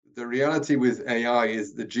the reality with AI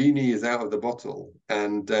is the genie is out of the bottle,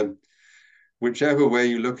 and whichever way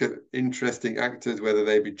you look at interesting actors, whether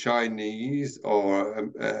they be Chinese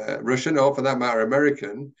or Russian, or for that matter,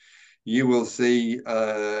 American, you will see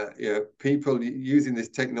people using this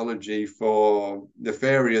technology for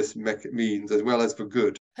nefarious means as well as for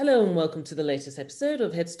good. Hello and welcome to the latest episode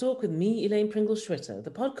of Heads Talk with me, Elaine Pringle-Schwitter,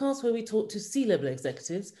 the podcast where we talk to C-level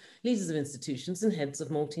executives, leaders of institutions and heads of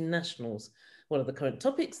multinationals. What are the current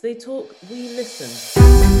topics? They talk, we listen.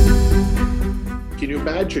 Can you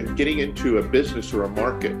imagine getting into a business or a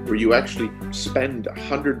market where you actually spend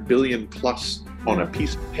 100 billion plus on a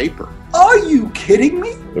piece of paper? Are you kidding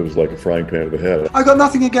me? It was like a frying pan to the head. I got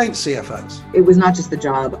nothing against CFOs. It was not just the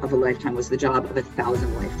job of a lifetime, it was the job of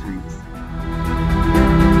 1,000 lifetimes.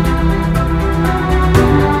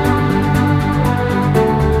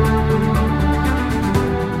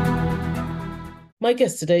 My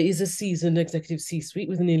guest today is a seasoned executive C-suite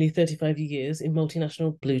with nearly 35 years in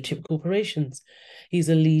multinational blue-chip corporations. He's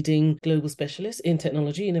a leading global specialist in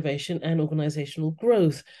technology, innovation, and organizational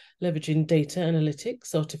growth, leveraging data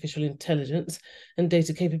analytics, artificial intelligence, and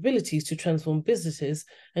data capabilities to transform businesses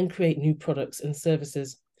and create new products and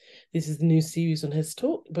services. This is the new series on Heads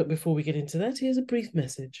Talk, but before we get into that, here's a brief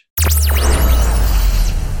message.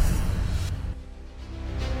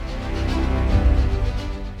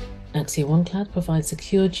 Axia One Cloud provides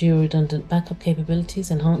secure, geo-redundant backup capabilities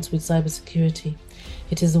enhanced with cybersecurity.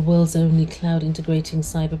 It is the world's only cloud integrating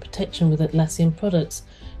cyber protection with Atlassian products.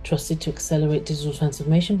 Trusted to accelerate digital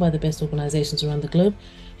transformation by the best organizations around the globe,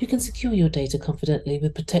 you can secure your data confidently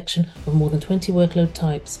with protection of more than 20 workload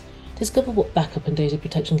types. Discover what backup and data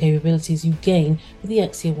protection capabilities you gain with the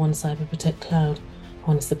Axia One Cyber Protect Cloud.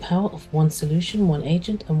 Harness the power of one solution, one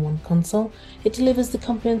agent, and one console. It delivers the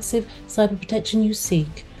comprehensive cyber protection you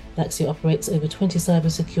seek. Axia operates over 20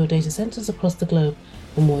 cyber-secure data centers across the globe.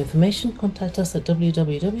 For more information, contact us at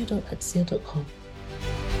www.axia.com.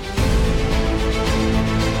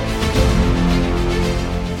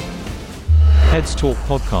 Heads Talk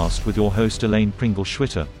podcast with your host Elaine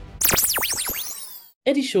Pringle-Schwitter.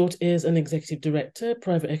 Eddie Short is an executive director,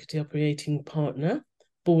 private equity operating partner,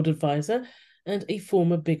 board advisor, and a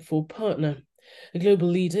former Big Four partner. A global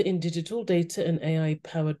leader in digital, data, and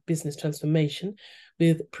AI-powered business transformation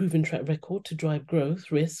with proven track record to drive growth,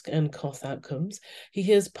 risk, and cost outcomes. He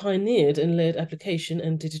has pioneered and led application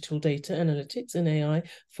and digital data analytics and AI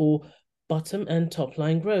for bottom and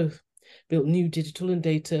top-line growth, built new digital and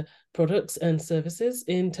data products and services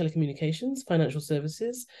in telecommunications, financial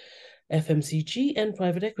services, FMCG, and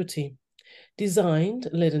private equity. Designed,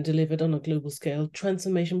 led and delivered on a global scale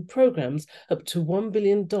transformation programs up to $1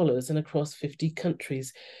 billion and across 50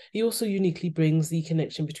 countries. He also uniquely brings the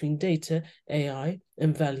connection between data, AI,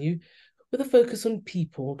 and value with a focus on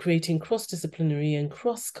people, creating cross-disciplinary and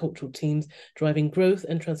cross-cultural teams, driving growth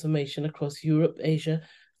and transformation across Europe, Asia,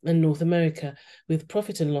 and North America with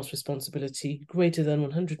profit and loss responsibility greater than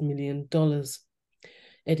 $100 million.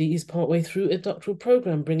 Eddie is partway through a doctoral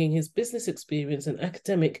program, bringing his business experience and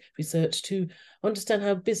academic research to understand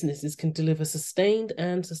how businesses can deliver sustained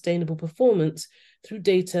and sustainable performance through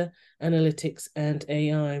data, analytics, and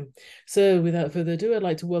AI. So without further ado, I'd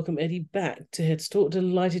like to welcome Eddie back to Heads Talk.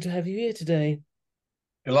 Delighted to have you here today.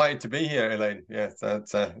 Delighted to be here, Elaine. Yes,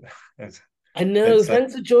 I know.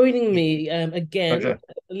 Thanks for joining me again. Pleasure.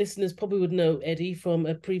 Listeners probably would know Eddie from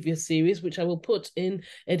a previous series, which I will put in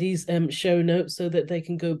Eddie's show notes so that they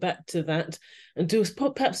can go back to that and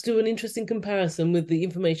perhaps do an interesting comparison with the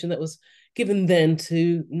information that was given then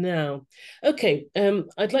to now. Okay,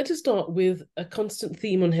 I'd like to start with a constant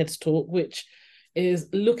theme on Heads Talk, which is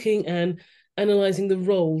looking and analysing the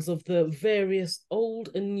roles of the various old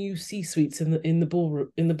and new C-suites in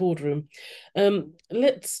the boardroom.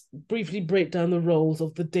 Let's briefly break down the roles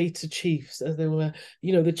of the data chiefs, as they were.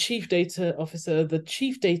 The chief data officer, the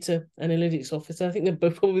chief data analytics officer. I think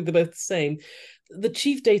they're probably both the same. The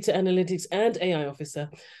chief data analytics and AI officer.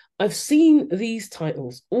 I've seen these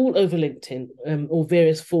titles all over LinkedIn, or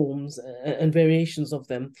various forms and variations of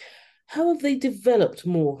them. How have they developed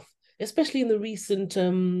more, especially in the recent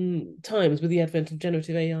times with the advent of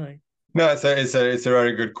generative AI? No, it's a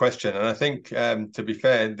very good question, and I think to be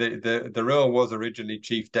fair, the role was originally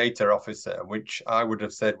Chief Data Officer, which I would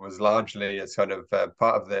have said was largely as kind of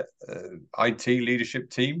part of the IT leadership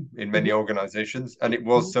team in many organizations, and it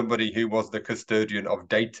was somebody who was the custodian of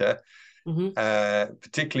data,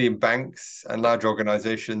 particularly in banks and large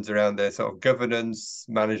organizations around their sort of governance,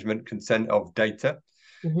 management, consent of data.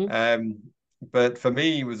 But for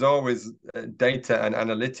me, it was always data and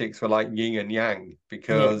analytics were like yin and yang,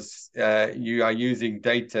 because you are using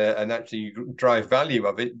data and actually you drive value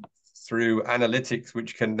of it through analytics,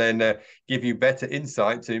 which can then give you better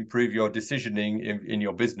insight to improve your decisioning in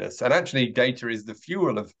your business. And actually, data is the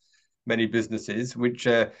fuel of many businesses, which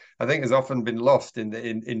I think has often been lost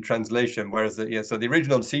in translation. Whereas so the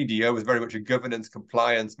original CDO was very much a governance,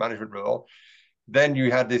 compliance, management role. Then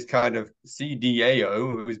you had this kind of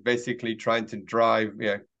CDAO, who was basically trying to drive,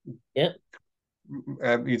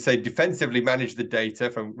 you'd say defensively manage the data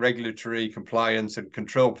from regulatory compliance and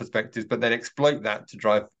control perspectives, but then exploit that to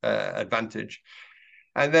drive advantage.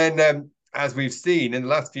 And then as we've seen in the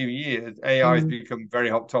last few years, AI has become a very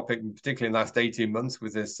hot topic, particularly in the last 18 months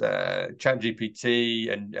with this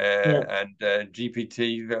ChatGPT and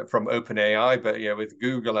GPT from OpenAI, but with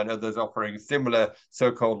Google and others offering similar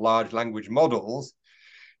so-called large language models.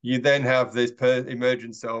 You then have this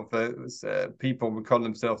emergence of people who call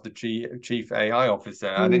themselves the chief AI officer,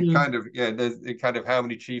 and it kind of there's kind of how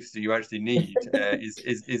many chiefs do you actually need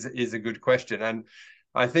is a good question. And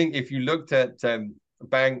I think if you looked at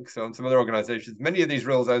banks or some other organizations, many of these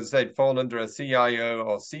roles, as I said, fall under a CIO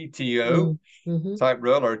or CTO type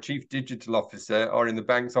role, or a chief digital officer, or in the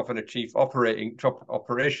banks often a chief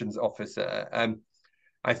operations officer. And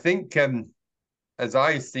I think as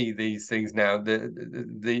I see these things now,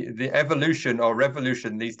 the evolution or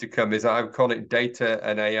revolution needs to come is, I would call it, data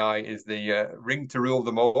and AI is the ring to rule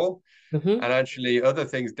them all. And actually other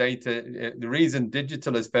things, data, the reason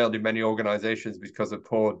digital has failed in many organizations because of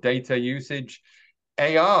poor data usage.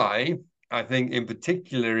 AI, I think in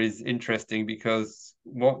particular, is interesting because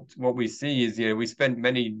what we see is, we spent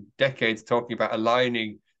many decades talking about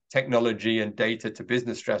aligning technology and data to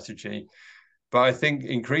business strategy. But I think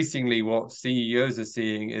increasingly what CEOs are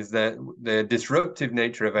seeing is that the disruptive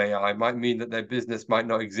nature of AI might mean that their business might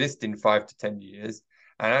not exist in 5 to 10 years.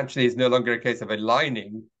 And actually, it's no longer a case of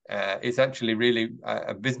aligning. It's actually really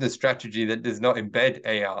a business strategy that does not embed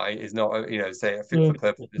AI, is not, say, a fit for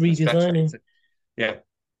purpose business strategy. So,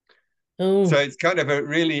 so it's kind of a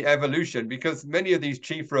really evolution, because many of these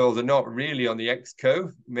chief roles are not really on the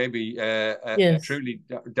exco, maybe truly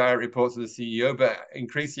direct reports to the CEO, but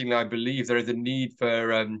increasingly I believe there is a need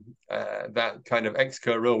for that kind of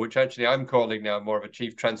exco role, which actually I'm calling now more of a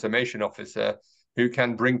chief transformation officer, who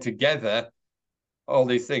can bring together all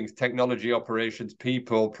these things: technology, operations,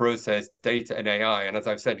 people, process, data, and AI. And as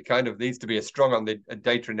I've said, it kind of needs to be strong on the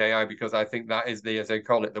data and AI, because I think that is as they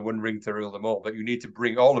call it, the one ring to rule them all. But you need to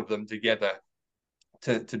bring all of them together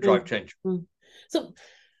to drive change. So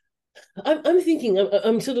I'm thinking,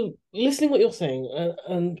 I'm sort of listening what you're saying,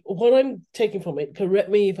 and what I'm taking from it, correct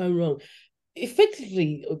me if I'm wrong,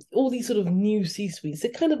 effectively, all these sort of new C-suites,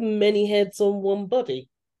 they're kind of many heads on one body.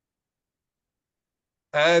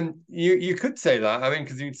 You could say that. I mean,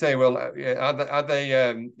 because you'd say, well, are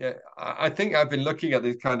they? I think I've been looking at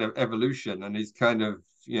this kind of evolution, and it's kind of,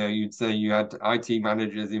 you'd say you had IT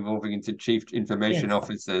managers evolving into chief information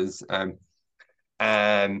officers,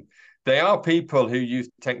 and they are people who use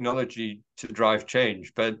technology to drive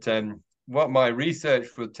change. But what my research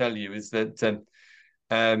will tell you is that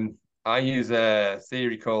I use a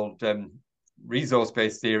theory called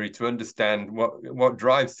resource-based theory to understand what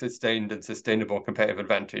drives sustained and sustainable competitive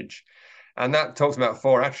advantage. And that talks about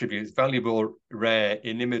 4 attributes: valuable, rare,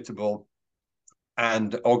 inimitable,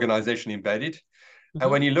 and organization embedded.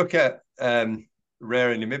 And when you look at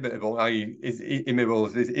rare and inimitable, i.e. is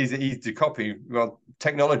easy to copy, well,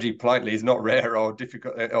 technology politely is not rare or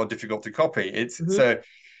difficult to copy. It's so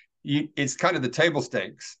it's kind of the table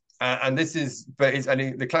stakes. And this is,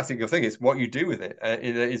 the classical thing is what you do with it.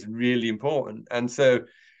 It is really important. And so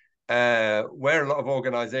where a lot of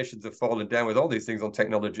organizations have fallen down with all these things on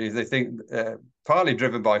technology is they think, partly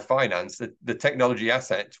driven by finance, that the technology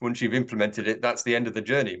asset, once you've implemented it, that's the end of the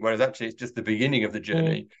journey. Whereas actually it's just the beginning of the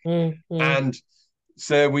journey. And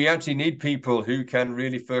so we actually need people who can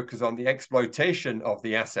really focus on the exploitation of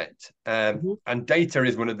the asset. And data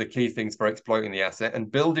is one of the key things for exploiting the asset. And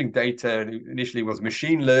building data initially was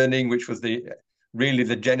machine learning, which was really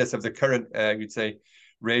the genesis of the current, you'd say,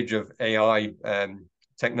 rage of AI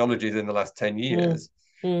technologies in the last 10 years.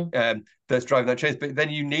 That's driving that change. But then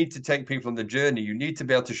you need to take people on the journey. You need to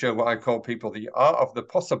be able to show what I call people the art of the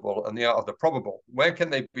possible and the art of the probable. Where can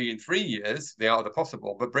they be in 3 years? The art of the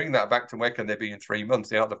possible. But bring that back to where can they be in 3 months?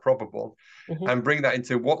 The art of the probable. And bring that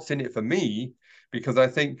into what's in it for me. Because I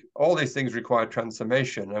think all these things require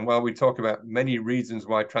transformation. And while we talk about many reasons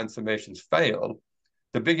why transformations fail,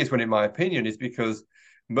 the biggest one, in my opinion, is because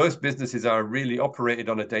most businesses are really operated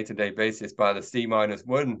on a day-to-day basis by the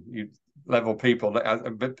C-1 level people, but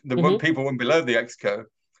the people one below the exco.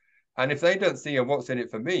 And if they don't see what's in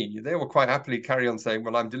it for me, they will quite happily carry on saying,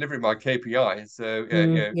 well, I'm delivering my KPIs, so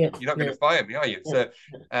you're not going to fire me, are you? So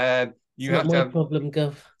It's you not have to my have, problem,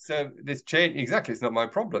 Gov. so this change, exactly, it's not my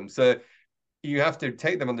problem. So you have to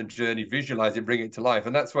take them on the journey, visualize it, bring it to life.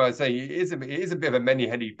 And that's why I say it is a bit of a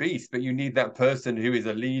many-headed beast, but you need that person who is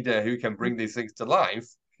a leader who can bring these things to life,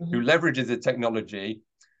 who leverages the technology,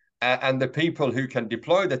 and the people who can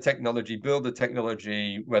deploy the technology, build the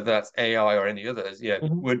technology, whether that's AI or any others,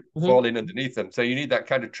 would fall in underneath them. So you need that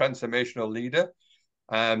kind of transformational leader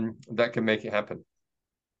that can make it happen.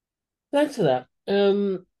 Thanks for that.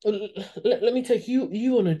 Let me take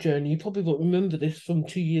you on a journey. You probably won't remember this from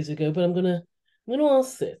 2 years ago, but I'm gonna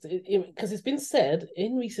ask this because it's been said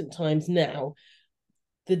in recent times now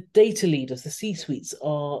the data leaders, the C-suites,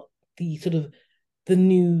 are the sort of the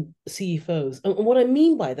new CFOs. And what I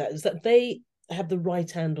mean by that is that they have the right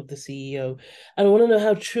hand of the CEO. And I want to know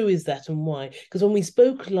how true is that and why. Because when we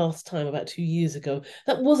spoke last time about 2 years ago,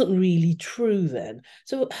 that wasn't really true then.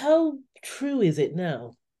 So how true is it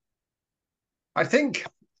now? I think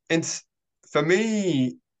it's, for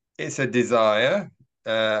me, it's a desire.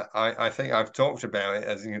 I think I've talked about it,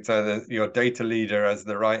 as you can say, your data leader as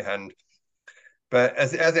the right hand. But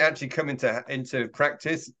as it actually come into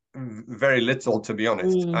practice, very little, to be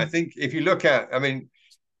honest. I think if you look at, I mean,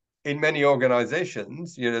 in many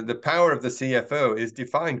organizations, the power of the CFO is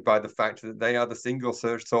defined by the fact that they are the single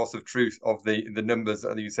source of truth of the numbers,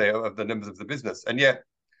 as you say, of the numbers of the business. And yet,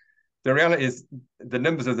 the reality is the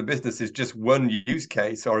numbers of the business is just one use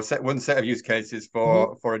case or one set of use cases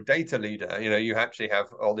for a data leader. You actually have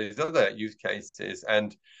all these other use cases,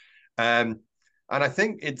 and I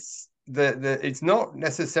think it's it's not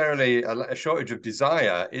necessarily a shortage of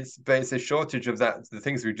desire. But it's a shortage of the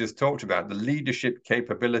things we just talked about, the leadership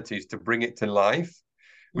capabilities to bring it to life.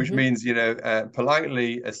 Which means,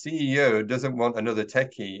 politely, a CEO doesn't want another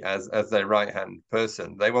techie as their right-hand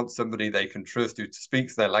person. They want somebody they can trust who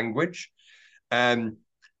speaks their language. And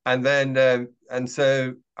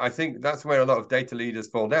so I think that's where a lot of data leaders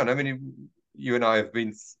fall down. I mean, you and I have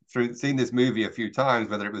seen this movie a few times,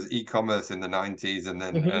 whether it was e-commerce in the 90s and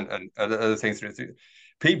then and other things.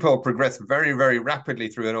 People progress very, very rapidly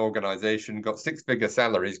through an organization, got six-figure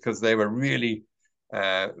salaries because they were really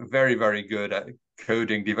very, very good at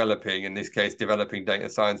coding, developing, in this case, developing data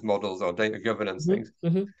science models or data governance things.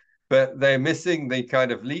 But they're missing the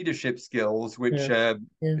kind of leadership skills which are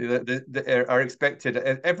expected.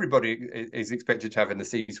 Everybody is expected to have in the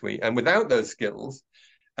C-suite, and without those skills,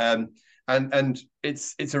 and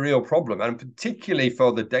it's a real problem, and particularly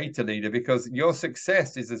for the data leader, because your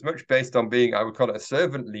success is as much based on being, I would call it, a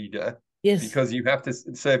servant leader. Yes. Because you have to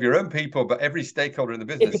serve your own people, but every stakeholder in the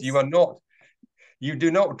business. Yes. You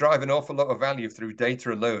do not drive an awful lot of value through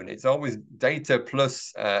data alone. It's always data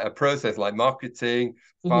plus a process like marketing,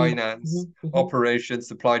 finance, operations,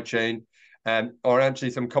 supply chain, or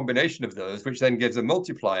actually some combination of those, which then gives a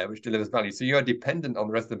multiplier, which delivers value. So you are dependent on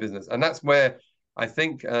the rest of the business. And that's where I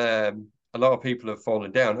think a lot of people have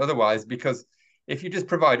fallen down. Otherwise, because if you just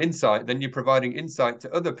provide insight, then you're providing insight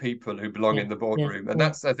to other people who belong in the boardroom. And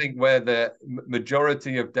that's, I think, where the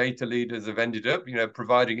majority of data leaders have ended up,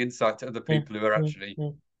 providing insight to other people who are actually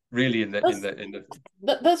really in the.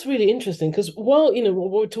 That's really interesting, because while,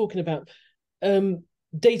 what we're talking about,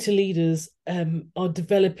 data leaders are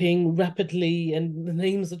developing rapidly and the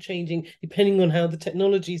names are changing depending on how the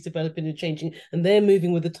technology is developing and changing, and they're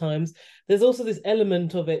moving with the times. There's also this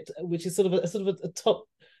element of it, which is sort of a top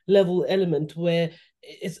level element where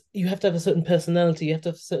you have to have a certain personality, you have to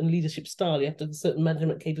have a certain leadership style, you have to have certain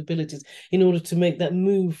management capabilities in order to make that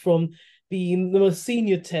move from being the most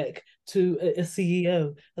senior tech to a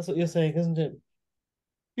CEO. That's what you're saying, isn't it?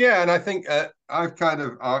 Yeah, and I think I've kind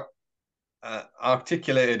of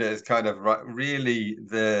articulated as kind of really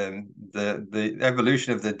the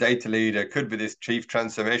evolution of the data leader could be this chief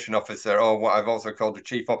transformation officer, or what I've also called the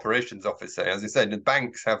chief operations officer. As I said, the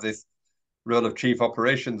banks have this role of chief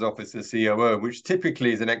operations officer, COO, which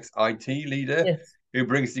typically is an ex-IT leader who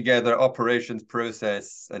brings together operations,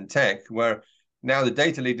 process, and tech, where now the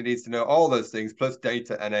data leader needs to know all those things, plus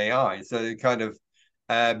data and AI. So they kind of,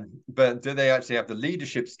 but do they actually have the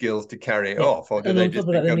leadership skills to carry it off, or do they just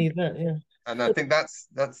become... They need that, And I think that's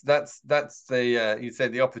the you say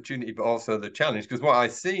the opportunity, but also the challenge. Because what I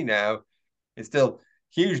see now is still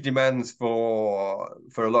huge demands for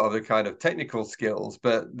a lot of the kind of technical skills,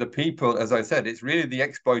 but the people, as I said, it's really the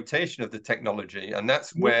exploitation of the technology, and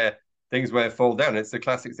that's where things fall down. It's the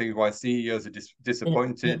classic thing why CEOs are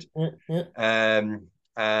disappointed, and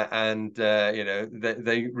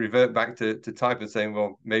they revert back to type and saying,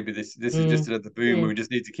 well, maybe this is just another boom. We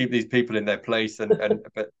just need to keep these people in their place, and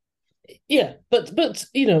but. Yeah, but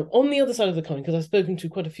on the other side of the coin, because I've spoken to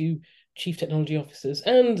quite a few chief technology officers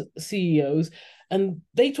and CEOs, And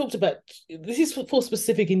they talked about, this is for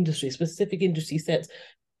specific industry sets.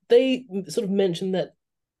 They sort of mentioned that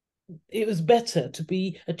it was better to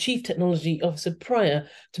be a chief technology officer prior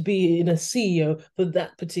to being a CEO for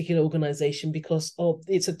that particular organization, because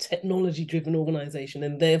it's a technology driven organization,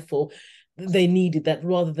 and therefore they needed that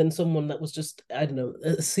rather than someone that was just, I don't know,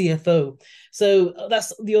 a CFO. So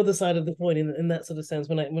that's the other side of the coin in that sort of sense.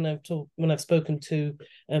 When I've spoken to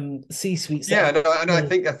C-suites. Yeah, and I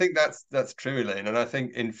think that's true, Elaine. And I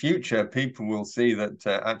think in future people will see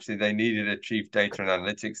that actually they needed a chief data and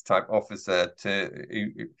analytics type officer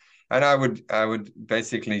to. And I would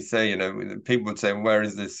basically say, you know, people would say, where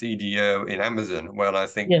is the CDO in Amazon? Well, I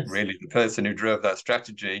think really the person who drove that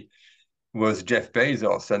strategy was Jeff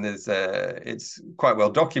Bezos, and it's quite well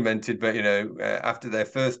documented. But you know, after their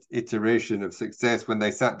first iteration of success, when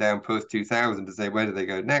they sat down post 2000 to say where do they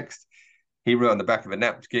go next, he wrote on the back of a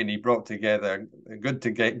napkin. He brought together a good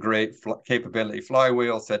to get great capability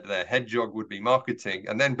flywheel. Said their head jog would be marketing,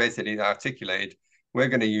 and then basically articulated, we're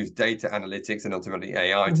going to use data analytics and ultimately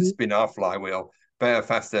AI to spin our flywheel better,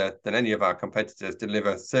 faster than any of our competitors,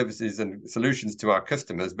 deliver services and solutions to our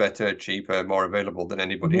customers better, cheaper, more available than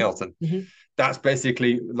anybody else. And that's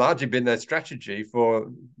basically largely been their strategy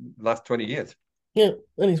for the last 20 years. Yeah,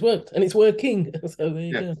 and it's worked, and it's working. So there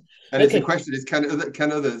you go. And it's a question: is can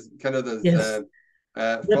others follow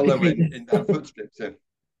in that footsteps?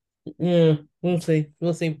 Yeah, we'll see.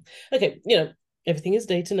 Okay, you know, everything is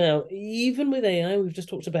data now. Even with AI, we've just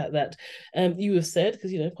talked about that. You have said,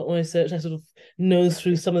 because, you know, part of my research, I sort of nose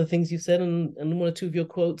through some of the things you've said, and one or two of your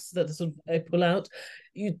quotes that sort of I pull out.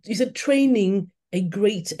 You said training a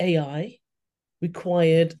great AI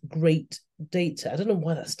required great data. I don't know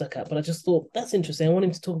why that stuck out, but I just thought that's interesting. I want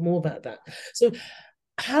him to talk more about that. So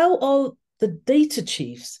how are the data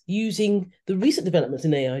chiefs using the recent developments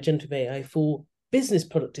in AI, generative AI, for business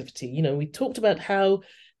productivity? You know, we talked about how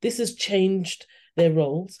this has changed their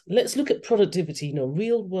roles. Let's look at productivity, you know,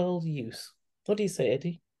 real world use. What do you say,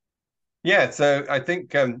 Eddie? Yeah, so I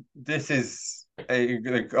think this is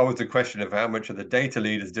always a question of how much are the data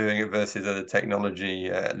leaders doing it versus other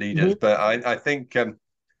technology leaders. But I think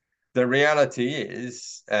the reality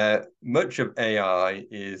is much of AI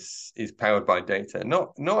is powered by data.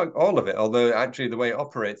 Not all of it, although actually the way it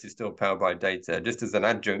operates is still powered by data. Just as an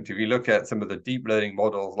adjunct, if you look at some of the deep learning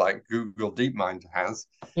models like Google DeepMind has,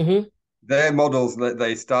 their models,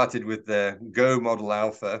 they started with the Go model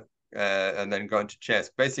alpha and then got into chess.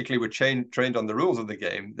 Basically, were trained on the rules of the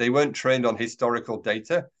game. They weren't trained on historical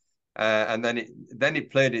data. And then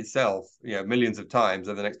it played itself, you know, millions of times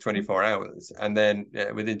over the next 24 hours, and then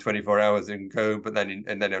within 24 hours in Go, but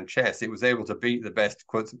then on chess, it was able to beat the best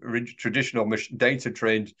traditional data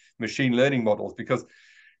trained machine learning models, because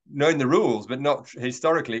knowing the rules, but not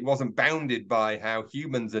historically, it wasn't bounded by how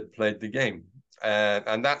humans had played the game,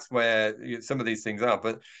 and that's where some of these things are.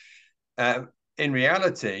 But in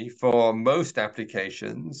reality, for most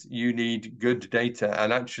applications, you need good data,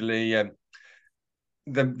 and actually.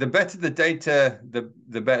 The better the data,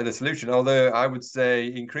 the better the solution. Although I would say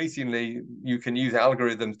increasingly you can use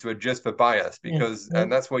algorithms to adjust for bias, because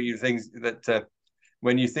and that's what you think that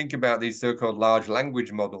when you think about these so-called large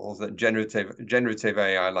language models, that generative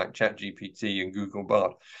AI like ChatGPT and Google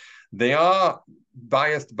Bard, they are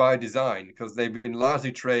biased by design, because they've been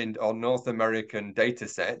largely trained on North American data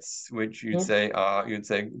sets, which you'd say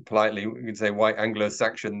politely, you'd say white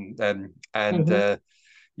Anglo-Saxon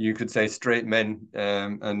you could say straight men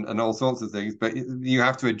and all sorts of things, but you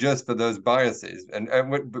have to adjust for those biases.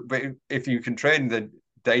 But if you can train the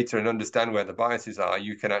data and understand where the biases are,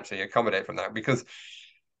 you can actually accommodate from that. Because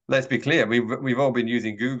let's be clear, we've all been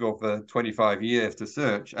using Google for 25 years to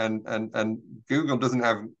search, and Google doesn't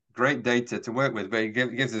have great data to work with, but it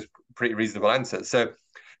gives us pretty reasonable answers. So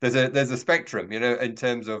there's a spectrum, you know, in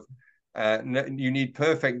terms of you need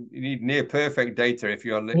near perfect data if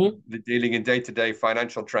you're dealing in day-to-day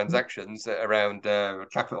financial transactions around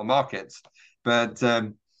capital markets. But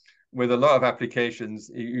with a lot of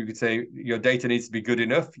applications, you could say your data needs to be good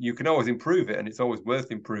enough. You can always improve it, and it's always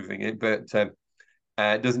worth improving it, but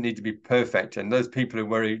it doesn't need to be perfect. And those people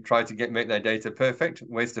who try to make their data perfect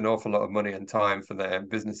waste an awful lot of money and time for their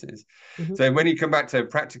businesses. So when you come back to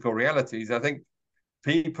practical realities, I think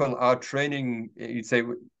people are training, you'd say,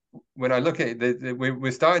 when I look at it,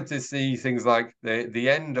 we're starting to see things like the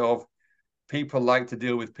end of people like to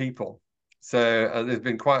deal with people. So there's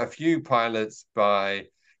been quite a few pilots by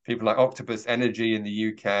people like Octopus Energy in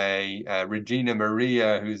the UK, Regina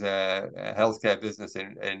Maria, who's a healthcare business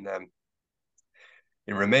in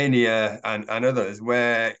Romania, and others,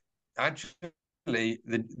 where actually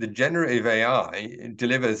the generative AI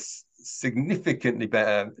delivers significantly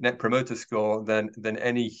better net promoter score than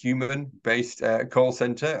any human-based call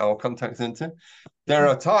center or contact center. There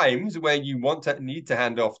are times where you need to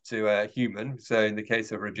hand off to a human. So in the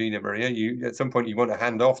case of Regina Maria, you at some point you want to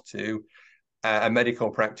hand off to a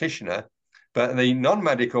medical practitioner, but the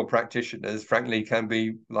non-medical practitioners, frankly, can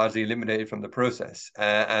be largely eliminated from the process.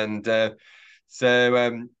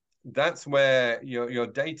 So that's where your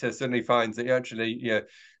data suddenly finds that you actually,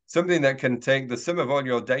 something that can take the sum of all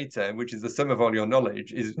your data, which is the sum of all your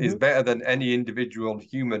knowledge, is better than any individual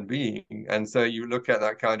human being. And so you look at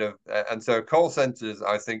that kind of, and so call centers,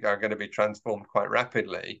 I think, are going to be transformed quite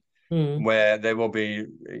rapidly, where there will be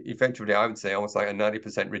effectively, I would say, almost like a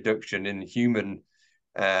 90% reduction in human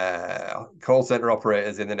call center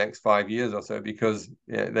operators in the next 5 years or so, because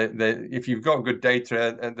if you've got good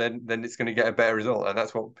data, and then it's going to get a better result, and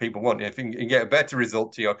that's what people want. If you can get a better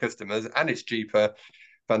result to your customers and it's cheaper,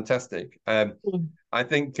 fantastic. I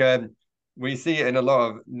think we see it in a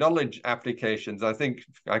lot of knowledge applications. I think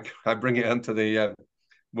I bring it onto the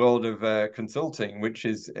world of consulting, which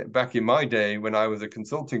is back in my day when I was a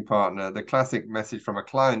consulting partner, the classic message from a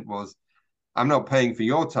client was, I'm not paying for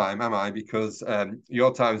your time, am I? Because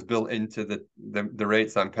your time is built into the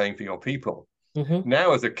rates I'm paying for your people.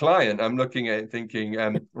 Now, as a client, I'm looking at it thinking,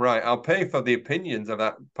 right, I'll pay for the opinions of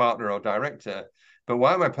that partner or director, but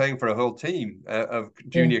why am I paying for a whole team of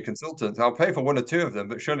junior consultants? I'll pay for one or two of them,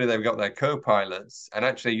 but surely they've got their co-pilots. And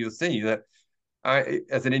actually, you'll see that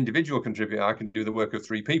as an individual contributor, I can do the work of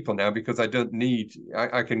 3 people now, because I don't need,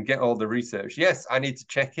 I can get all the research. Yes, I need to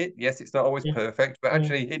check it. Yes, it's not always perfect, but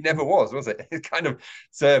actually it never was it? It's kind of,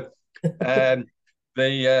 so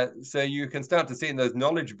so you can start to see in those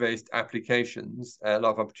knowledge-based applications a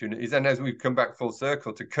lot of opportunities. And as we've come back full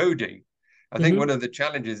circle to coding, I think one of the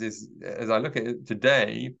challenges is, as I look at it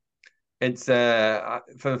today, it's for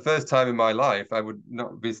the first time in my life, I would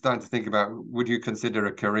not be starting to think about, would you consider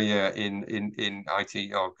a career in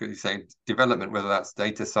IT, or could you say development, whether that's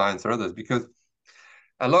data science or others, because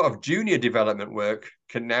a lot of junior development work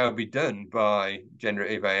can now be done by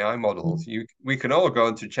generative AI models. We can all go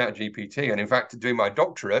into ChatGPT, and in fact, doing my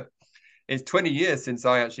doctorate, it's 20 years since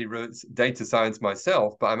I actually wrote data science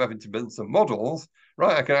myself, but I'm having to build some models.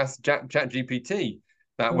 Right, I can ask ChatGPT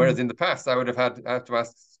that, whereas in the past I would have to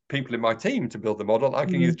ask people in my team to build the model. I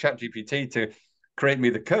can use ChatGPT to create me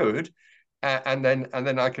the code, and then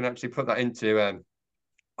I can actually put that into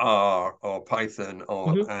R or Python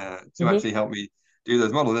or to actually help me do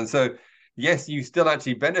those models. And so, yes, you still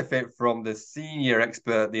actually benefit from the senior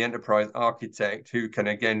expert, the enterprise architect, who can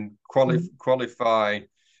again qualify,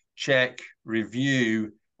 check,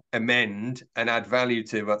 review, amend, and add value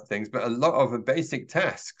to things. But a lot of the basic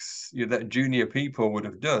tasks that junior people would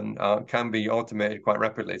have done can be automated quite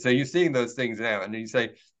rapidly. So you're seeing those things now, and you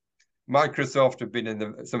say Microsoft have been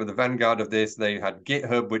in some of the vanguard of this. They had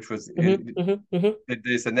GitHub, which was did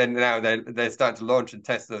this, and then now they're starting to launch and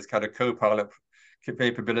test those kind of co-pilot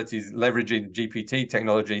capabilities, leveraging GPT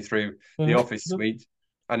technology through the Office suite,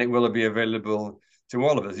 and it will be available to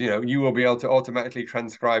all of us. You will be able to automatically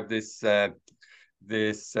transcribe this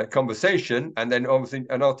conversation, and then obviously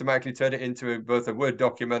automatically turn it into both a Word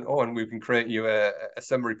document, and we can create you a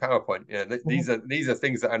summary PowerPoint. These are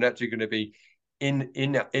things that are actually going to be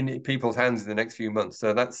in people's hands in the next few months.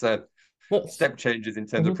 So that's step changes in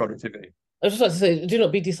terms of productivity. I just like to say, do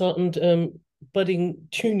not be disheartened, budding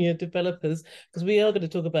junior developers, because we are going to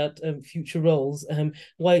talk about future roles.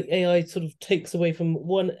 Why AI sort of takes away from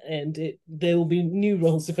one end, there will be new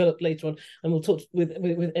roles developed later on, and we'll talk with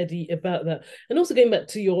Eddie about that. And also going back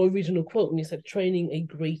to your original quote when you said training a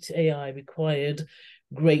great AI required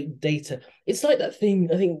great data. It's like that thing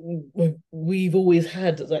I think we've always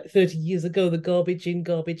had, like 30 years ago, the garbage in,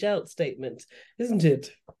 garbage out statement, isn't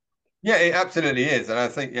it? Yeah, it absolutely is. And I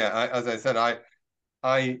think, as I said,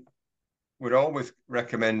 I would always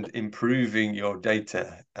recommend improving your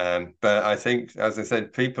data. But I think, as I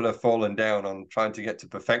said, people have fallen down on trying to get to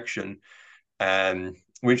perfection,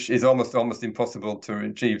 which is almost impossible to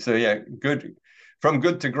achieve. So from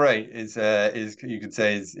good to great is you could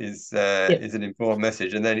say is an important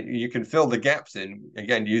message, and then you can fill the gaps in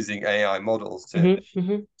again using AI models to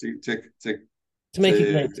make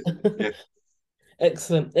it great.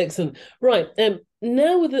 Excellent. Right.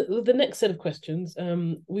 Now with the next set of questions,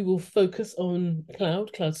 we will focus on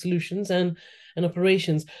cloud solutions and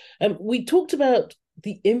operations. We talked about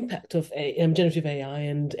the impact of generative AI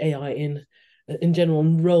and AI in general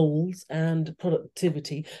on roles and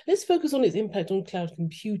productivity. Let's focus on its impact on cloud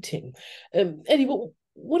computing. Eddie,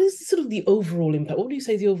 what is sort of the overall impact? What do you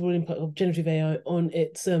say is the overall impact of generative AI on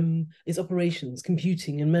its operations,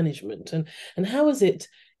 computing, and management, and how is it,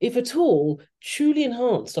 if at all, truly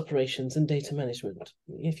enhanced operations and data management?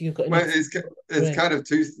 If you've got any, Well, it's kind of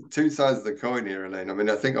two sides of the coin here, Elaine. I mean,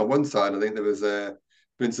 I think on one side, I think there was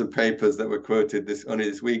been some papers that were quoted only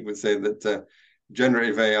this week would say that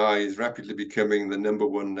generative AI is rapidly becoming the number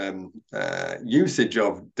one usage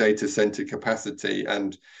of data center capacity,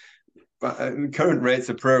 and current rates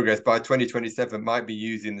of progress by 2027 might be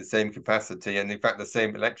using the same capacity, and in fact the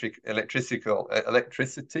same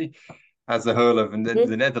electricity as the whole of the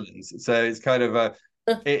Netherlands. So it's kind of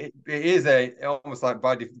it is almost like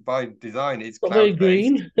by design it's not very cloud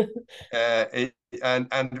based. green. And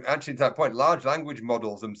actually to that point, large language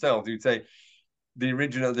models themselves, you'd say the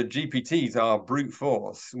GPTs are brute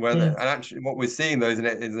force. And actually what we're seeing though is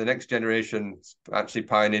the next generation, actually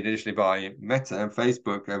pioneered initially by Meta and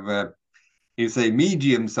Facebook, of you say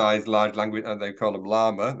medium-sized large language, and they call them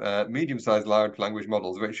llama, medium-sized large language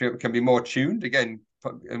models, which can be more tuned again,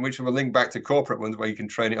 and which will link back to corporate ones where you can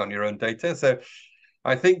train it on your own data. So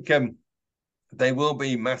I think they will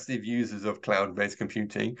be massive users of cloud-based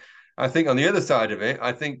computing. I think on the other side of it,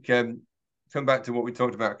 I think come back to what we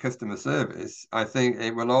talked about, customer service. I think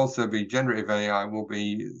it will also be generative AI will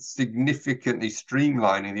be significantly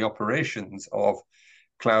streamlining the operations of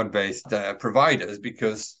cloud-based providers,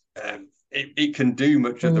 because it can do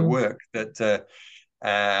much of the work that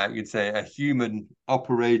you'd say a human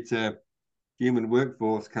operator, human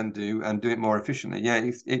workforce can do, and do it more efficiently. Yeah,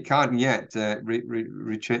 it can't yet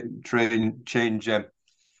change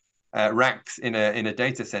racks in a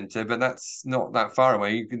data center, but that's not that far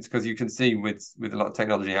away. Because you can see with a lot of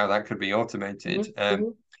technology how that could be automated.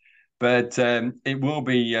 But it will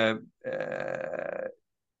be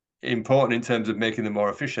important in terms of making them more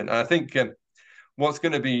efficient. And I think what's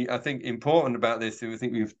going to be, I think, important about this, I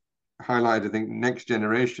think we've highlighted, I think, next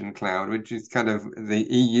generation cloud, which is kind of the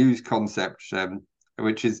EU's concept,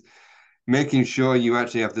 which is making sure you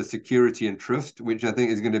actually have the security and trust, which I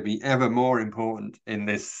think is going to be ever more important in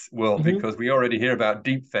this world, because we already hear about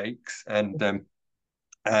deep fakes and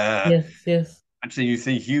yes. Actually, you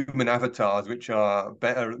see human avatars which are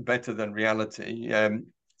better than reality.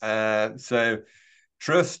 So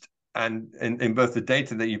trust and in both the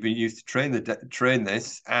data that you've been used to train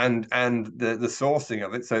this and the sourcing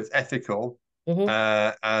of it, so it's ethical,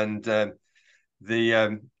 and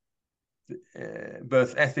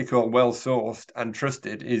both ethical, well sourced, and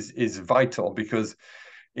trusted is vital, because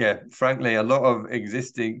frankly, a lot of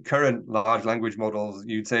existing current large language models,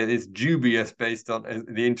 you'd say, is dubious based on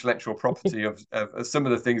the intellectual property of some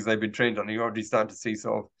of the things they've been trained on. You're already starting to see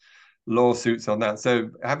sort of lawsuits on that. So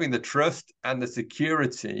having the trust and the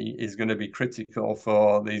security is going to be critical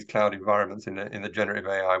for these cloud environments in the generative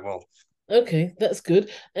AI world. Okay, that's good.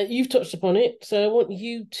 You've touched upon it, so I want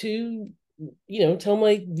you to, tell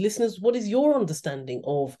my listeners, what is your understanding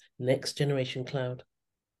of next generation cloud?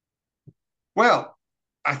 Well,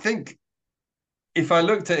 I think if I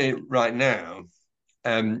looked at it right now,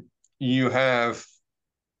 you have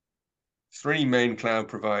three main cloud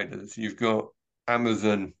providers. You've got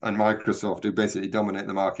Amazon and Microsoft, who basically dominate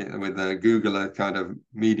the market, with Google a kind of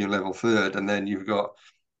medium level third, and then you've got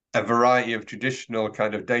a variety of traditional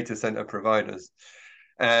kind of data center providers.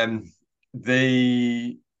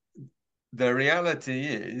 The reality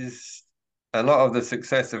is a lot of the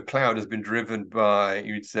success of cloud has been driven by,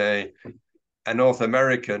 you'd say, a North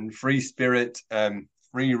American free spirit,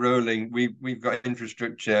 free rolling. We've got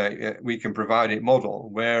infrastructure, we can provide it model,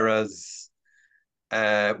 whereas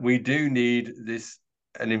we do need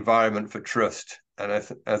an environment for trust. And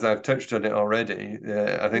as I've touched on it already,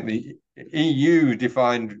 I think the EU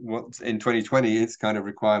defined what's in 2020 its kind of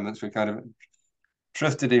requirements for kind of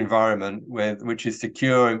trusted environment which is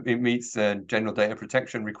secure. It meets general data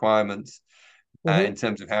protection requirements in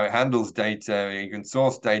terms of how it handles data. You can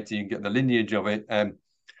source data, you can get the lineage of it. And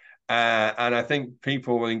I think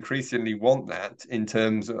people will increasingly want that in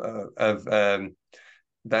terms of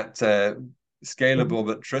that scalable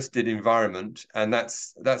but trusted environment. And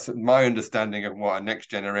that's my understanding of what a next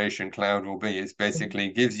generation cloud will be. It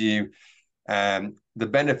basically gives you the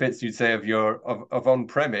benefits, you'd say, of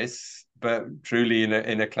on-premise, but truly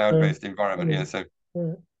in a cloud-based environment. So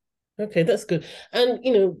okay, that's good. And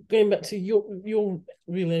going back to your real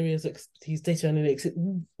areas of expertise, data analytics,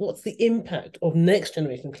 what's the impact of next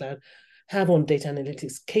generation cloud have on data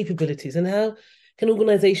analytics capabilities, and how can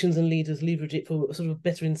organizations and leaders leverage it for sort of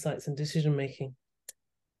better insights and decision making?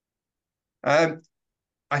 I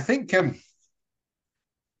think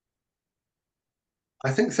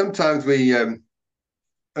sometimes we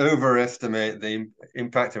overestimate the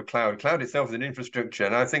impact of cloud. Cloud itself is an infrastructure,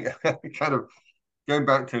 and I think kind of going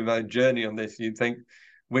back to my journey on this, you'd think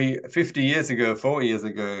 50 years ago, 40 years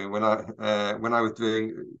ago, when I was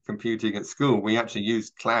doing computing at school, we actually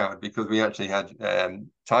used cloud because we actually had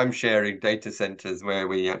time sharing data centers where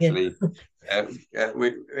we actually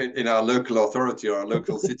in our local authority or our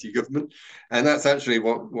local city government, and that's actually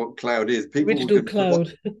what cloud is. People Original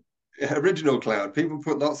cloud. Original cloud. People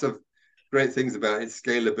put lots of great things about its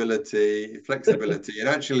scalability, flexibility, and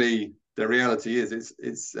actually the reality is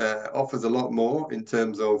it's offers a lot more in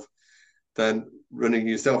terms of than running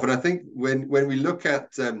yourself. And I think when we look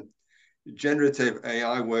at generative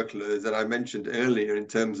AI workloads that I mentioned earlier in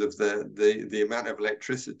terms of the amount of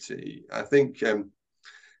electricity, I think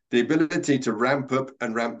the ability to ramp up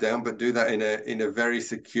and ramp down, but do that in a very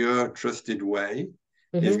secure, trusted way,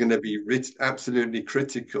 is going to be absolutely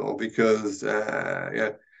critical because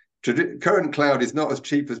current cloud is not as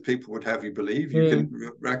cheap as people would have you believe. You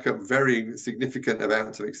can rack up very significant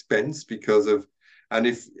amounts of expense because of, and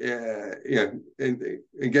if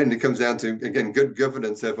again, it comes down to good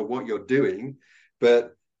governance over what you're doing,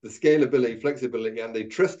 but the scalability, flexibility, and the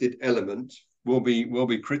trusted element will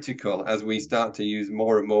be critical as we start to use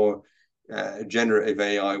more and more generative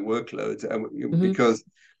AI workloads, because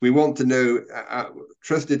we want to know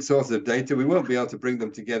trusted sources of data. We won't be able to bring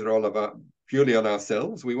them together all about purely on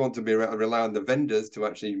ourselves. We want to be rely on the vendors to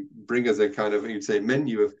actually bring us a kind of, you'd say,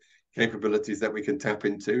 menu of capabilities that we can tap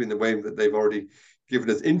into in the way that they've already given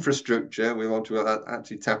us infrastructure. We want to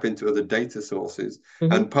actually tap into other data sources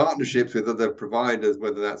and partnerships with other providers,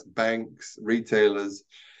 whether that's banks, retailers,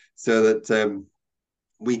 so that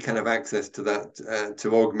we can have access to that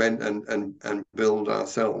to augment and build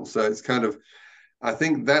ourselves. So it's kind of, I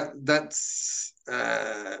think that's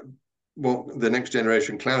what the next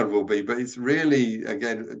generation cloud will be. But it's really,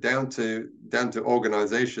 again, down to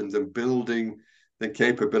organizations and building the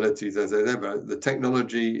capabilities as ever. The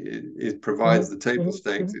technology provides the table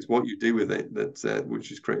stakes. It's what you do with it that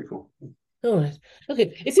which is critical. All right.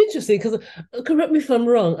 Okay. It's interesting because, correct me if I'm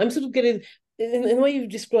wrong, I'm sort of getting, in the way you've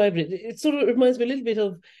described it, it sort of reminds me a little bit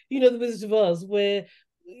of, the Wizard of Oz, where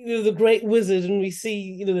the great wizard and we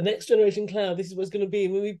see, the next generation cloud, this is what's going to be.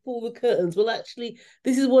 And when we pull the curtains, well, actually,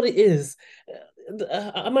 this is what it is.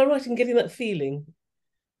 Am I right in getting that feeling?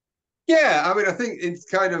 Yeah, I mean, I think it's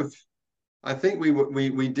kind of, I think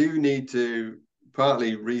we do need to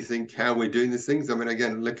partly rethink how we're doing these things. I mean,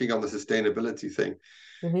 again, looking on the sustainability thing,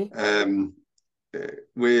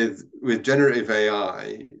 with generative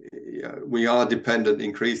AI, we are dependent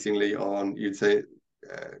increasingly on, you'd say,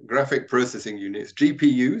 graphic processing units,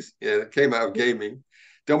 GPUs, that came out of gaming,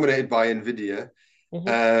 dominated by NVIDIA.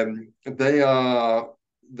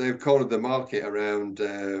 They've cornered the market around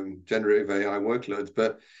generative AI workloads,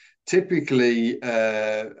 but typically,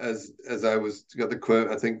 as I got the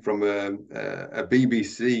quote, I think from a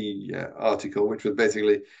BBC article, which was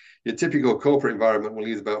basically your typical corporate environment will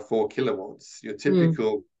use about 4 kilowatts. Your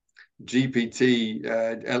typical GPT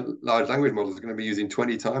large language models are going to be using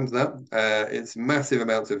 20 times that. It's massive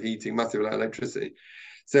amounts of heating, massive amount of electricity.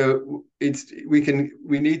 So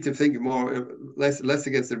we need to think less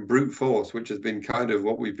against the brute force, which has been kind of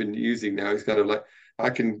what we've been using now. It's kind of like,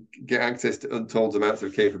 I can get access to untold amounts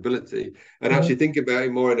of capability and actually think about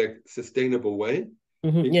it more in a sustainable way.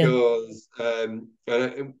 Because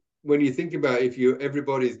when you think about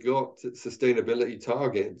everybody's got sustainability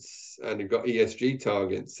targets and you've got ESG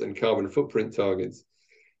targets and carbon footprint targets,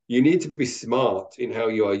 you need to be smart in how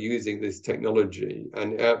you are using this technology.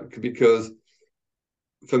 And because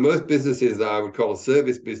for most businesses that I would call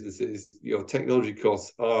service businesses, your technology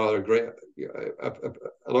costs are a great,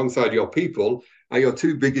 alongside your people, are your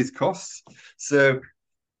two biggest costs. So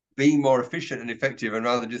being more efficient and effective, and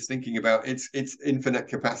rather than just thinking about its infinite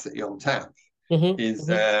capacity on tap, is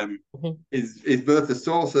both a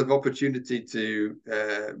source of opportunity to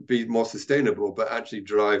be more sustainable, but actually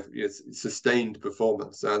drive sustained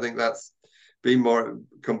performance. So I think that's being more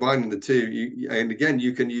combining the two. And again,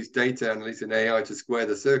 you can use data analytics and AI to square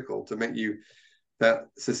the circle to make you that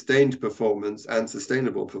sustained performance and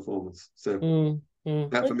sustainable performance. So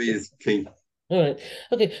that for me is key. All right.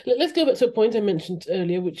 Okay. Let's go back to a point I mentioned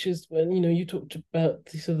earlier, which is when you talked about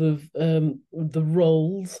the sort of the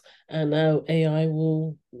roles and how AI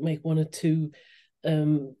will make one or two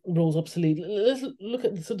roles obsolete. Let's look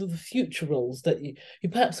at the sort of the future roles that you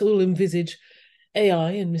perhaps all envisage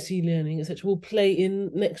AI and machine learning, etc., will play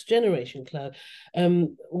in next generation cloud.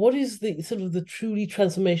 What is the sort of the truly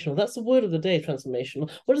transformational? That's the word of the day, transformational.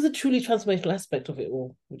 What is the truly transformational aspect of it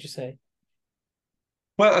all, would you say?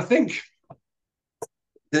 Well, I think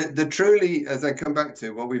the truly, as I come back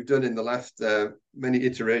to what we've done in the last many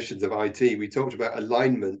iterations of IT, we talked about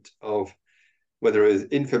alignment of whether it was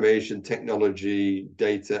information technology,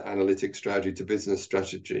 data analytics strategy to business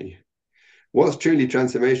strategy. What's truly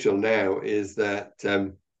transformational now is that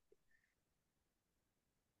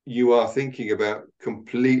you are thinking about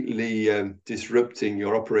completely disrupting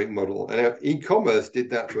your operating model. And e-commerce did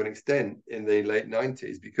that to an extent in the late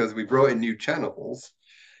 90s because we brought in new channels,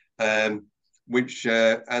 which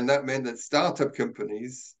and that meant that startup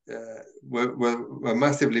companies were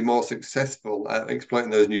massively more successful at exploiting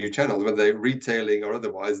those new channels, whether they're retailing or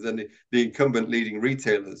otherwise, than the incumbent leading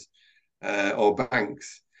retailers or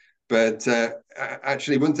banks. But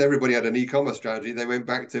actually, once everybody had an e-commerce strategy, they went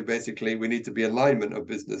back to basically we need to be alignment of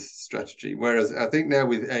business strategy. Whereas I think now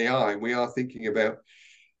with AI, we are thinking about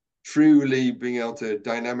truly being able to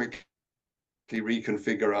dynamically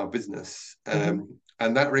reconfigure our business. And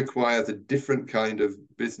that requires a different kind of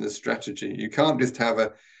business strategy. You can't just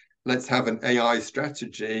have let's have an AI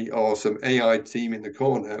strategy or some AI team in the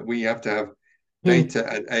corner. We have to have data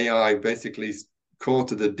and AI basically core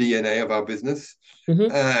to the DNA of our business.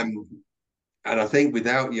 And I think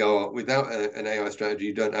without an AI strategy,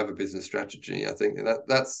 you don't have a business strategy. I think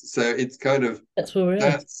that's so it's kind of that's where we're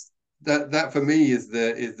at. That for me is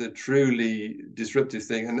the truly disruptive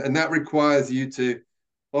thing, and that requires you to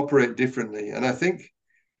operate differently. And I think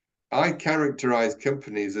I characterize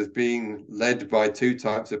companies as being led by two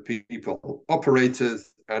types of people: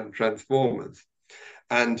 operators and transformers.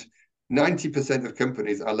 And 90% of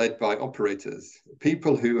companies are led by operators,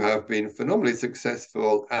 people who have been phenomenally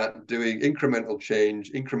successful at doing incremental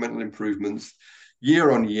change, incremental improvements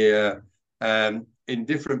year on year in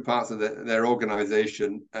different parts of their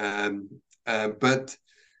organization. But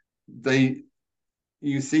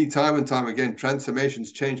you see time and time again,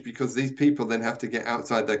 transformations change because these people then have to get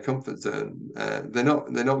outside their comfort zone.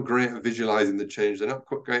 They're not great at visualizing the change. They're not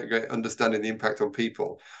great at understanding the impact on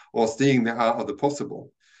people or seeing the art of the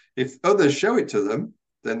possible. If others show it to them,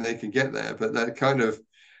 then they can get there. But they're kind of,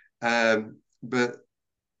 but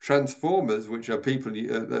transformers, which are people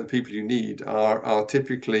you need, are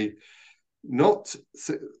typically not,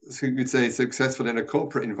 you could say, successful in a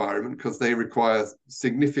corporate environment because they require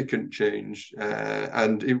significant change.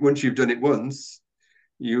 And once you've done it once,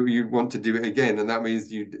 you want to do it again, and that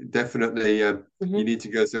means you definitely you need to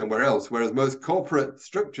go somewhere else. Whereas most corporate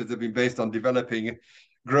structures have been based on developing,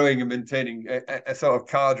 growing and maintaining a sort of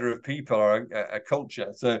cadre of people or a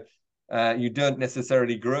culture. So you don't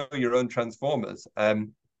necessarily grow your own transformers.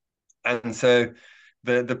 And so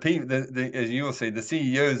the people, as you will see, the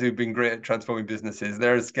CEOs who've been great at transforming businesses,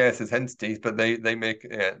 they're as scarce as entities, but they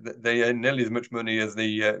earn nearly as much money as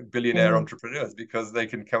the billionaire entrepreneurs because they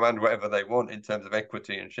can command whatever they want in terms of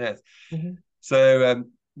equity and shares. So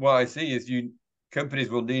what I see is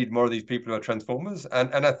companies will need more of these people who are transformers,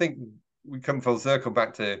 and I think we come full circle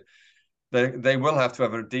back to they will have to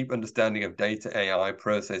have a deep understanding of data, AI,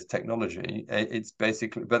 process, technology. It's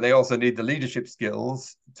basically, but they also need the leadership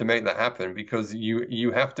skills to make that happen because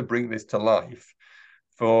you have to bring this to life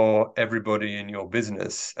for everybody in your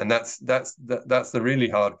business, and that's the really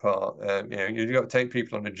hard part. You've got to take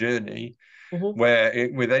people on a journey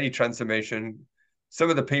where with any transformation,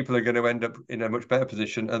 some of the people are going to end up in a much better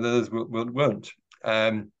position, and others won't.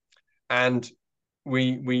 And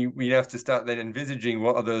we have to start then envisaging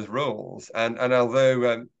what are those roles. And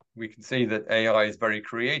although we can see that AI is very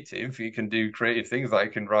creative, you can do creative things like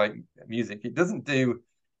it can write music. It doesn't do,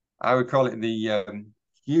 I would call it the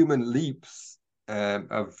human leaps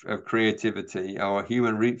of creativity or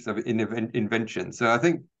human leaps of invention. So I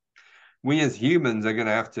think we as humans are going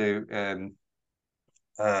to have to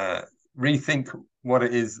rethink what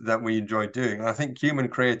it is that we enjoy doing. I think human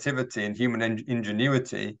creativity and human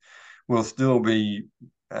ingenuity will still be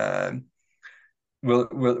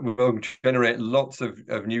will generate lots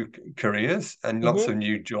of new careers and lots of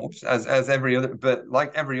new jobs as every other, but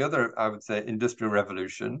like every other, I would say, industrial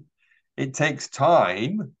revolution, it takes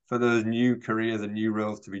time for those new careers and new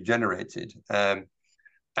roles to be generated. There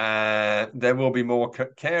will be more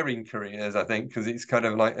caring careers, I think, because it's kind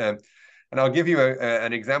of like and I'll give you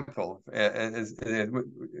an example.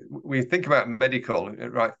 We think about medical,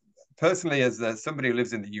 right? Personally, as somebody who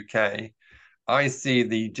lives in the UK, I see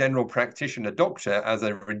the general practitioner doctor as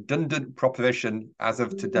a redundant profession as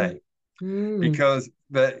of today, because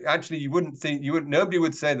actually nobody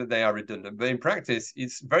would say that they are redundant, but in practice,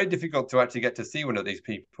 it's very difficult to actually get to see one of these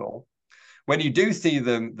people. When you do see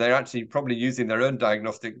them, they're actually probably using their own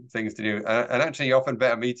diagnostic things to do, and actually often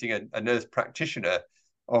better meeting a nurse practitioner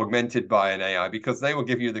augmented by an AI, because they will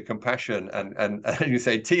give you the compassion and you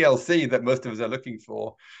say TLC that most of us are looking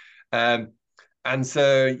for. And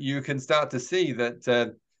so you can start to see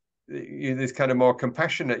that this kind of more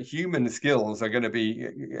compassionate human skills are going to be,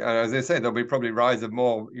 as I say, there'll be probably rise of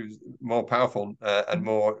more powerful and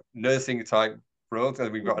more nursing type roles. As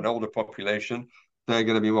we've got an older population, they're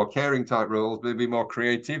going to be more caring type roles, but there'll be more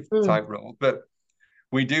creative type roles. But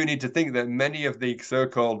we do need to think that many of the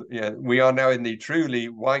so-called, we are now in the truly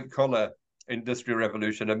white collar industrial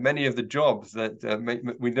revolution, and many of the jobs that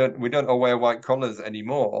we don't all wear white collars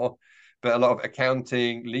anymore, but a lot of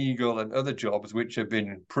accounting, legal, and other jobs which have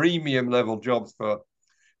been premium level jobs for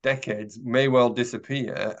decades may well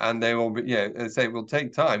disappear, and they will be, as I say, it will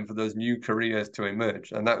take time for those new careers to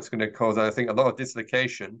emerge, and that's going to cause, I think, a lot of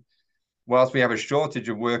dislocation. Whilst we have a shortage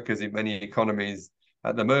of workers in many economies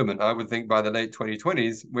at the moment, I would think by the late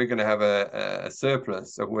 2020s, we're going to have a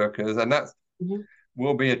surplus of workers, and that's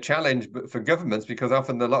will be a challenge for governments, because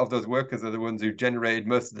often a lot of those workers are the ones who generated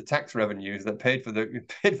most of the tax revenues that paid for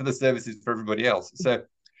the services for everybody else. So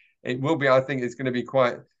it will be, I think it's going to be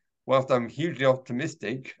quite, whilst I'm hugely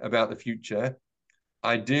optimistic about the future,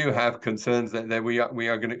 I do have concerns that we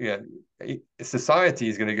are going to, society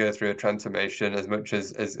is going to go through a transformation as much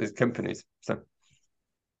as companies. So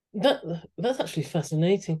that's actually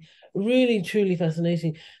fascinating, really truly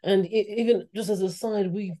fascinating. And even just as a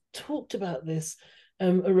side, we've talked about this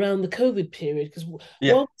around the COVID period, because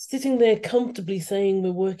while sitting there comfortably saying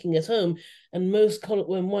we're working at home, and most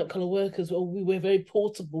white collar workers, well, we're very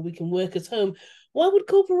portable, we can work at home. Why would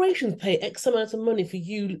corporations pay X amount of money for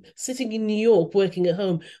you sitting in New York working at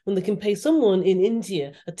home when they can pay someone in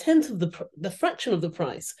India a tenth of the fraction of the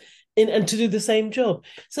price and to do the same job?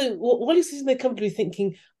 So while you're sitting there comfortably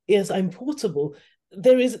thinking, yes, I'm portable,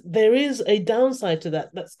 there is a downside to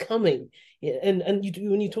that's coming. Yeah, and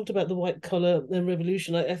when you talked about the white collar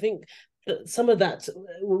revolution, I think that some of that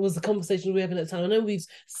was the conversation we were having at the time. I know we've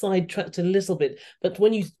sidetracked a little bit, but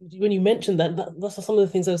when you mentioned that's some of the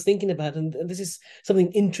things I was thinking about, and this is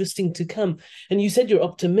something interesting to come. And you said you're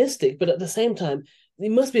optimistic, but at the same time, you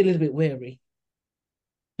must be a little bit wary.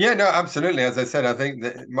 Yeah, no, absolutely. As I said, I think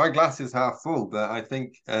that my glass is half full, but I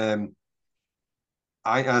think as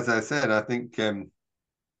I said, I think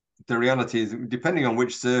the reality is, depending on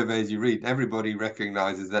which surveys you read, everybody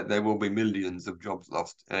recognizes that there will be millions of jobs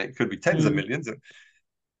lost. It could be tens of millions.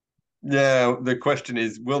 Yeah, the question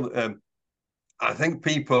is, I think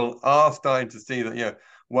people are starting to see that,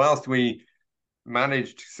 whilst we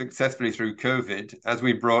managed successfully through COVID, as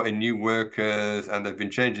we brought in new workers and they've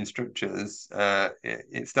been changing structures,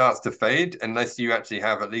 it starts to fade unless you actually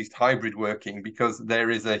have at least hybrid working, because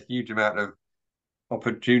there is a huge amount of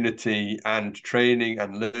opportunity and training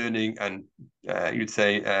and learning and you'd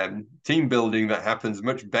say team building that happens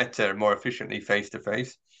much better and more efficiently face to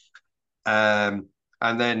face. And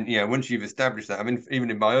then, once you've established that, I mean, even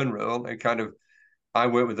in my own role, I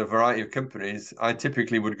work with a variety of companies. I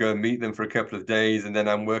typically would go and meet them for a couple of days, and then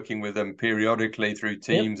I'm working with them periodically through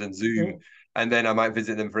Teams and Zoom. And then I might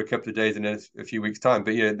visit them for a couple of days in a few weeks' time.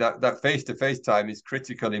 But that face-to-face time is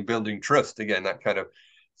critical in building trust. Again, that kind of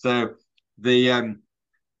so. And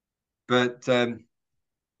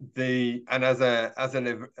as a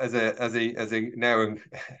now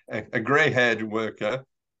a grey-haired worker,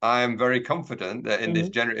 I am very confident that in this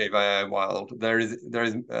generative AI world, there is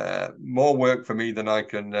more work for me than I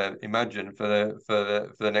can imagine for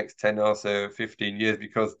the next 10 or so 15 years,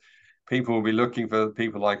 because people will be looking for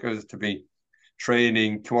people like us to be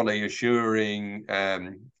training, quality assuring,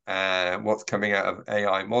 what's coming out of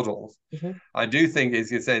AI models. I do think,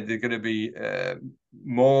 as you said, there's going to be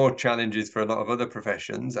more challenges for a lot of other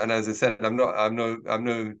professions. And as I said, I'm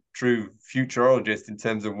no true futurologist in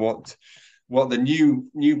terms of what the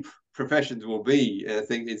new professions will be. I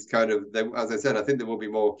think it's kind of, as I said, I think there will be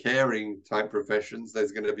more caring type professions.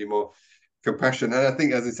 There's going to be more compassion. And I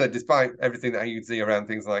think, as I said, despite everything that you can see around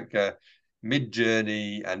things like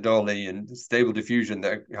Midjourney and Dolly and Stable Diffusion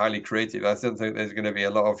that are highly creative, I still think there's going to be a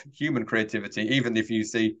lot of human creativity, even if you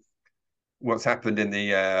see what's happened in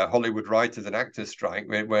the Hollywood writers and actors strike,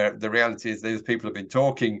 where the reality is those people have been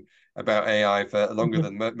talking about AI for longer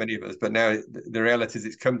than many of us, but now the reality is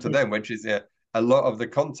it's come to them, which is a lot of the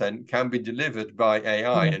content can be delivered by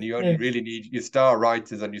AI, and you only really need your star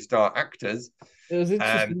writers and your star actors. It was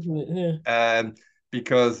interesting, isn't it? Yeah.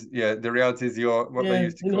 Because the reality is they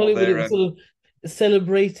used to in call Hollywood, it was sort of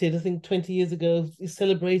celebrated. I think 20 years ago, it's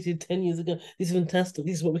celebrated 10 years ago. This is fantastic.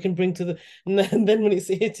 This is what we can bring to the. And then when it's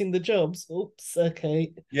hitting the jobs, oops,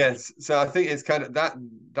 okay. Yes, so I think it's kind of that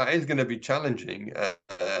is going to be challenging, as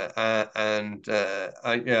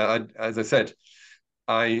I said,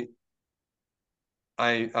 I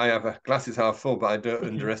have a glasses half full, but I don't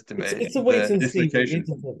underestimate it's a wait and see, dislocation.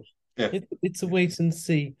 isn't it? It's a wait and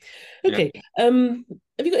see. Okay. Have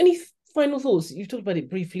you got any final thoughts? You've talked about it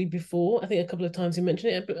briefly before. I think a couple of times you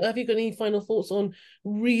mentioned it. But have you got any final thoughts on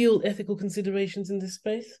real ethical considerations in this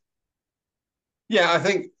space? Yeah, I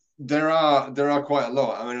think there are quite a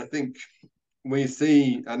lot. I mean, I think we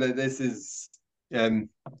see, and this is the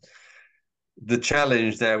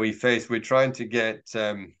challenge that we face. We're trying to get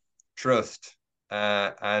trust,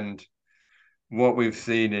 and what we've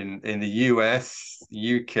seen in the US,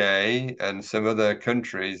 UK, and some other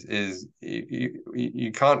countries is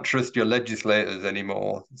you can't trust your legislators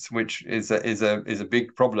anymore, which is a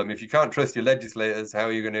big problem. If you can't trust your legislators, how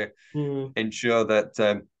are you going to ensure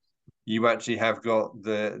that you actually have got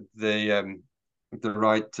the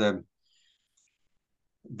right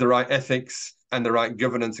ethics and the right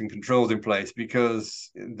governance and controls in place? Because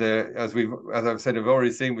as I've said, we've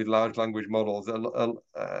already seen with large language models, a lot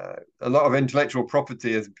of intellectual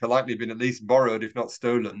property has politely been at least borrowed, if not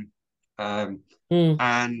stolen. And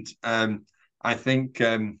I think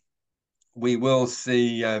we will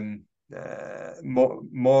see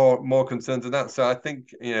more concerns of that. So I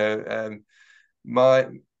think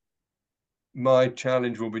my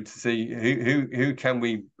challenge will be to see who can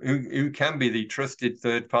be the trusted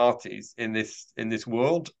third parties in this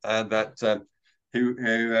world, that who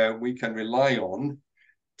we can rely on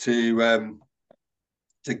to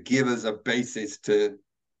give us a basis to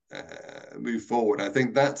move forward. I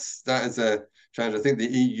think that is a challenge. I think the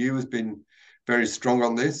EU has been very strong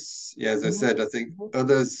on this. Yeah, as I said, I think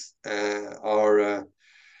others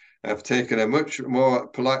have taken a much more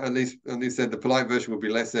polite, at least said the polite version would be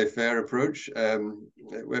laissez-faire approach,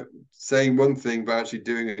 saying one thing but actually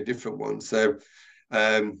doing a different one. So,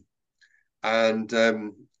 I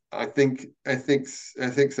think ethics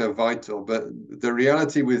are vital, but the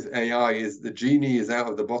reality with AI is the genie is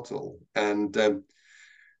out of the bottle, and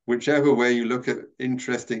whichever way you look at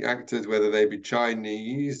interesting actors, whether they be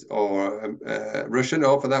Chinese or Russian,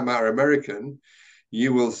 or for that matter American,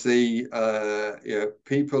 you will see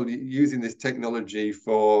people using this technology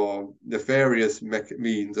for nefarious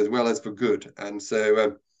means as well as for good. And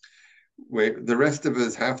so the rest of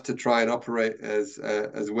us have to try and operate as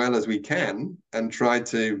well as we can and try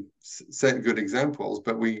to set good examples.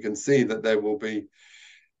 But we can see that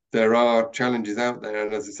there are challenges out there.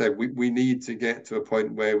 And as I said, we need to get to a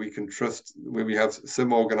point where we can trust, where we have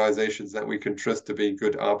some organizations that we can trust to be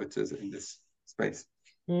good arbiters in this space.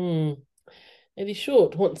 Eddie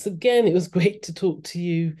Short, once again, it was great to talk to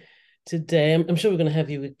you today. I'm sure we're going to have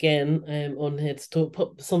you again on Heads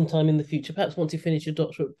Talk sometime in the future. Perhaps once you finish your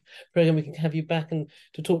doctorate program, we can have you back and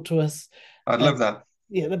to talk to us. I'd love that.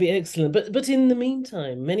 Yeah, that'd be excellent. But in the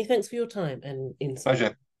meantime, many thanks for your time and insight.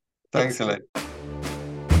 Pleasure. Thanks, Elaine.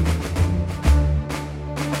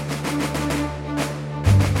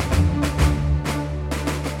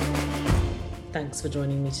 Thanks for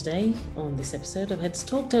joining me today on this episode of Heads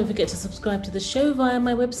Talk. Don't forget to subscribe to the show via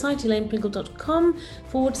my website,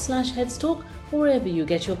 elainepringle.com/Heads Talk, or wherever you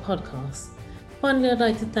get your podcasts. Finally, I'd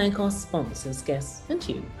like to thank our sponsors, guests, and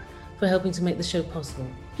you for helping to make the show possible.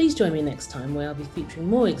 Please join me next time, where I'll be featuring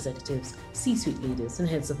more executives, C-suite leaders, and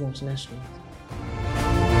heads of multinationals.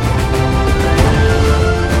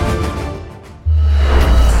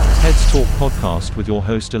 Heads Talk podcast with your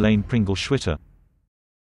host Elaine Pringle-Schwitter.